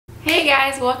Hey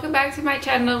guys, welcome back to my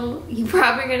channel. You're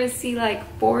probably gonna see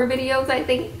like 4 videos, I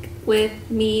think,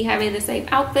 with me having the same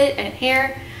outfit and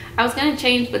hair. I was gonna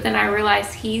change, but then I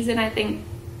realized he's in, I think,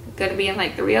 gonna be in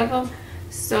like 3 of them.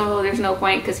 So there's no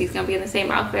point because he's gonna be in the same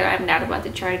outfit. I'm not about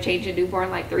to try to change a newborn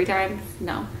like 3 times,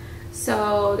 no.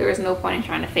 So there was no point in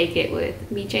trying to fake it with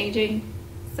me changing.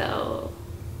 So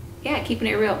yeah, keeping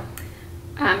it real.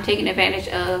 I'm taking advantage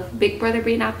of Big Brother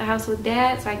being out the house with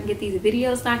Dad so I can get these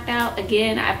videos knocked out.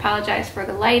 Again, I apologize for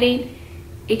the lighting.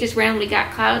 It just randomly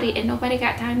got cloudy and nobody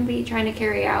got time to be trying to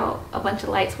carry out a bunch of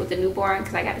lights with the newborn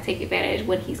because I got to take advantage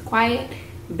when he's quiet.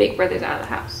 Big Brother's out of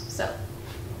the house. So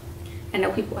I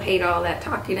know people hate all that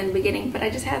talking in the beginning, but I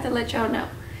just had to let y'all know.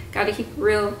 Got to keep it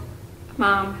real.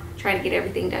 Mom trying to get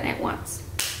everything done at once.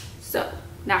 So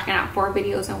knocking out 4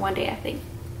 videos in one day, I think.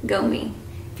 Go me.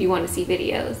 If you want to see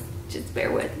videos, just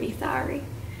bear with me, sorry.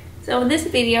 So in this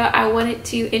video, I wanted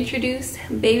to introduce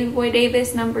Baby Boy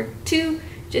Davis #2,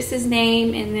 just his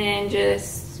name, and then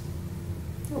just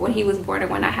when he was born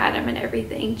and when I had him and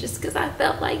everything, just because I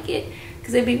felt like it.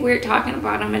 Because it'd be weird talking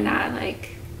about him and not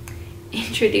like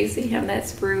introducing him.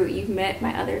 That's rude. You've met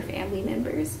my other family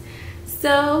members.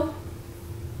 So,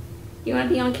 you want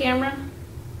to be on camera?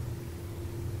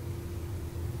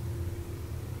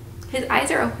 His eyes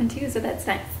are open too, so that's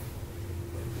nice.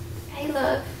 Hey,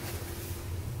 look.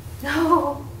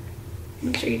 No.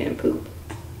 Make sure you didn't poop.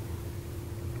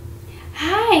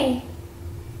 Hi.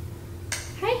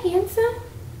 Hi, handsome.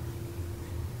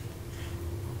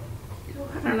 Oh,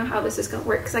 I don't know how this is gonna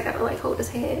work because I gotta like hold his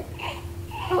head.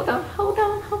 Hold on, hold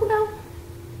on, hold on.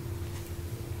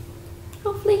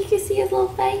 Hopefully you can see his little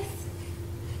face.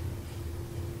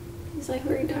 He's like,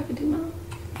 who are you talking to, Mom?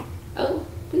 Oh,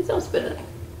 please don't spit it.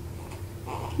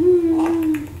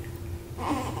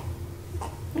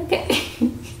 Okay.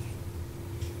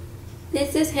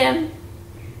 This is him.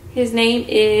 His name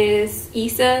is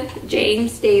Issa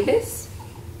James Davis.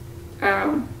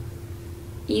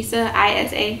 Issa,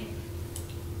 I-S-A.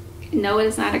 No,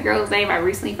 it's not a girl's name. I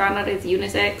recently found out it's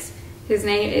unisex. His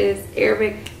name is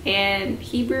Arabic and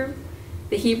Hebrew.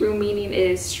 The Hebrew meaning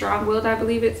is strong-willed, I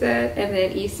believe it said. And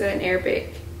then Issa in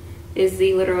Arabic is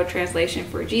the literal translation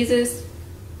for Jesus.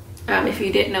 If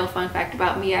you didn't know, fun fact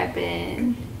about me, I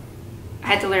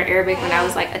had to learn Arabic when I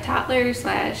was like a toddler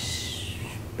slash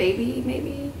baby,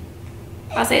 maybe.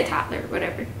 I'll say a toddler,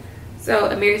 whatever. So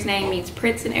Amir's name means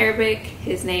prince in Arabic.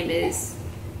 His name is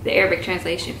the Arabic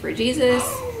translation for Jesus.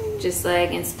 Just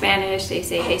like in Spanish, they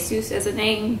say Jesus as a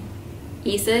name.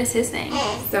 Issa is his name.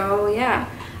 So yeah,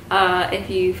 if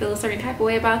you feel a certain type of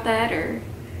way about that, or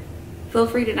feel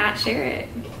free to not share it.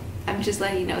 I'm just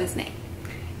letting you know his name.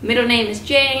 Middle name is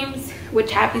James,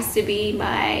 which happens to be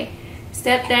my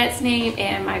stepdad's name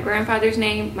and my grandfather's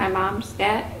name, my mom's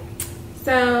dad.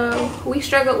 So we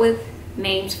struggled with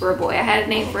names for a boy. I had a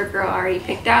name for a girl already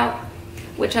picked out,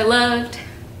 which I loved.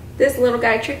 This little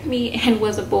guy tricked me and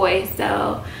was a boy,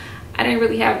 so I didn't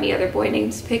really have any other boy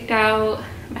names picked out.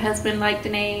 My husband liked the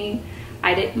name.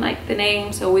 I didn't like the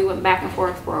name, so we went back and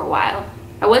forth for a while.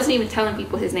 I wasn't even telling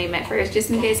people his name at first,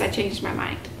 just in case I changed my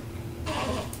mind.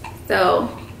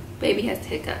 So baby has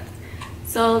hiccups.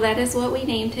 So that is what we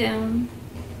named him.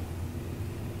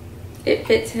 It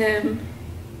fits him.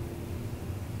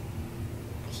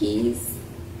 He's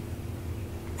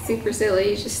super silly.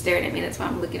 He's just staring at me. That's why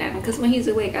I'm looking at him. Because when he's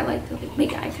awake, I like to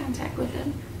make eye contact with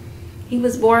him. He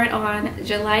was born on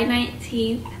July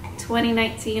 19th,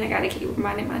 2019. I gotta keep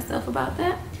reminding myself about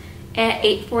that. At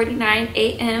 8:49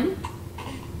 a.m.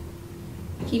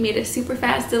 He made a super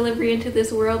fast delivery into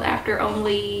this world after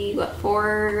only, what,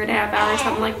 4.5 hours,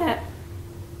 something like that.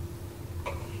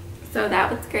 So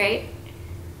that was great.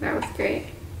 That was great.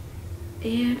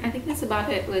 And I think that's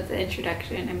about it with the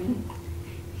introduction. I mean,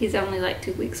 he's only like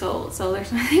 2 weeks old, so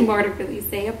there's nothing more to really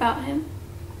say about him.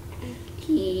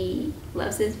 He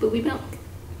loves his booby milk.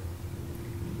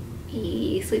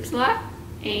 He sleeps a lot.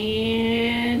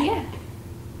 And yeah.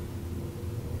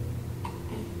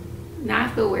 Now I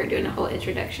feel weird doing a whole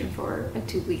introduction for a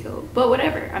 2-week-old, but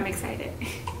whatever, I'm excited.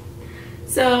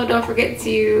 So don't forget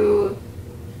to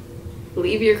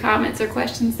leave your comments or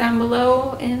questions down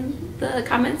below in the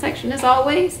comment section as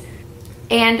always.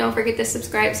 And don't forget to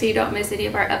subscribe so you don't miss any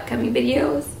of our upcoming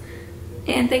videos.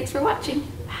 And thanks for watching.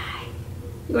 Bye.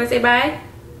 You wanna say bye?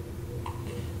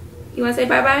 You wanna say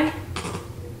bye-bye?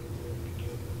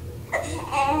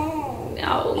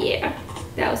 Oh yeah,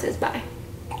 that was his bye.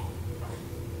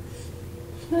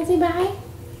 You wanna say bye?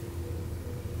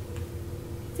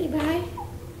 Say bye.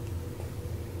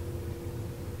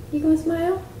 You gonna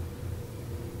smile?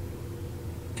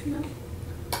 No.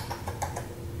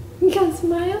 You gonna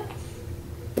smile?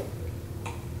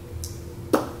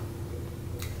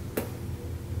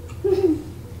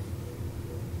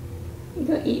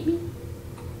 eat me.